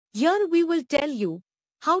Here we will tell you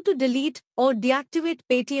how to delete or deactivate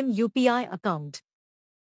Paytm UPI account.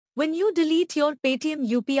 When you delete your Paytm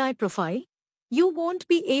UPI profile, you won't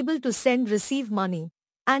be able to receive money,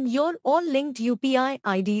 and your all linked UPI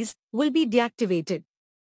IDs will be deactivated.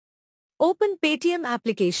 Open Paytm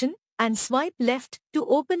application and swipe left to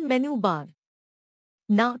open menu bar.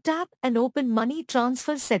 Now tap and open money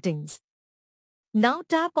transfer settings. Now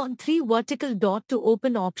tap on 3 vertical dot to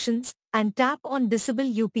open options and tap on disable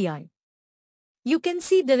UPI. You can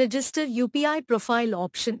see the register UPI profile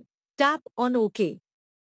option. Tap on OK.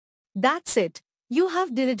 That's it. You have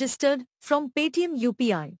deregistered from Paytm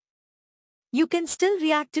UPI. You can still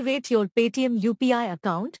reactivate your Paytm UPI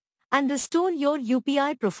account and restore your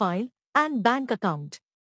UPI profile and bank account.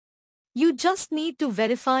 You just need to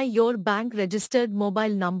verify your bank registered mobile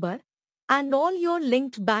number and all your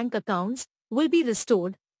linked bank accounts will be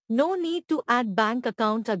restored. No need to add bank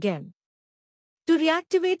account again. To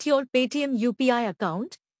reactivate your Paytm UPI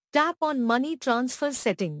account, tap on Money Transfer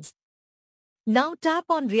Settings. Now tap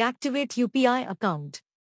on Reactivate UPI account.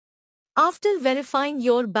 After verifying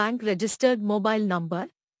your bank registered mobile number,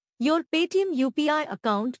 your Paytm UPI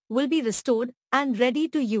account will be restored and ready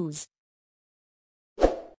to use.